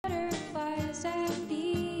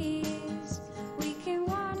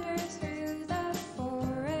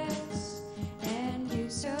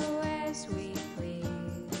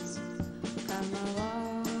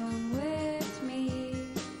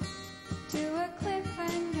a cliff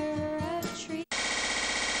under a tree.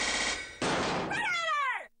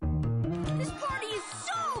 This party is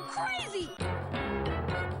so crazy!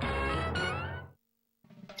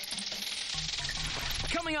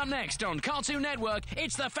 Coming up next on Cartoon Network,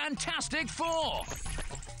 it's the Fantastic Four.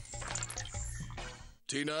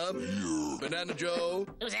 Tina? Banana Joe?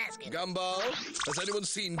 Who's asking? Gumball? Has anyone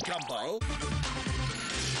seen Gumball?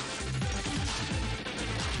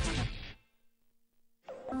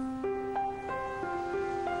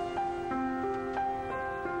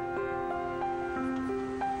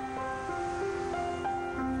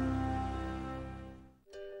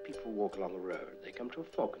 People walk along the road. They come to a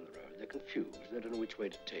fork in the road. They're confused. They don't know which way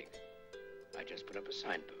to take. I just put up a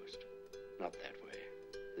signpost. Not that way.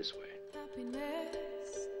 This way.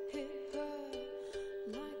 Happiness hit her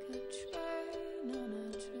like a train on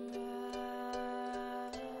a track.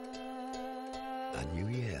 A new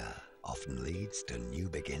year often leads to new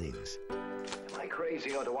beginnings. Am I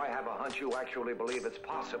crazy, or do I have a hunch you actually believe it's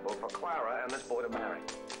possible for Clara and this boy to marry?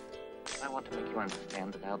 I want to make you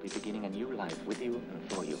understand that I'll be beginning a new life with you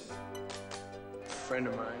and for you. A friend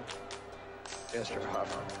of mine, Esther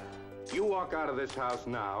Hoffman. You walk out of this house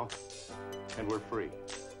now, and we're free.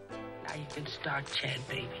 Now you can start, Chad,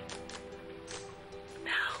 baby.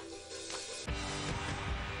 Now.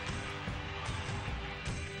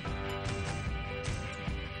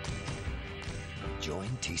 Join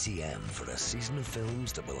TCM for a season of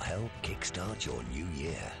films that will help kickstart your new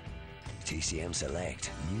year. TCM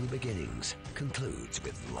Select New Beginnings concludes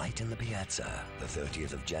with Light in the Piazza, the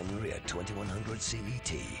 30th of January at 2100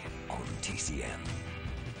 CET on TCM.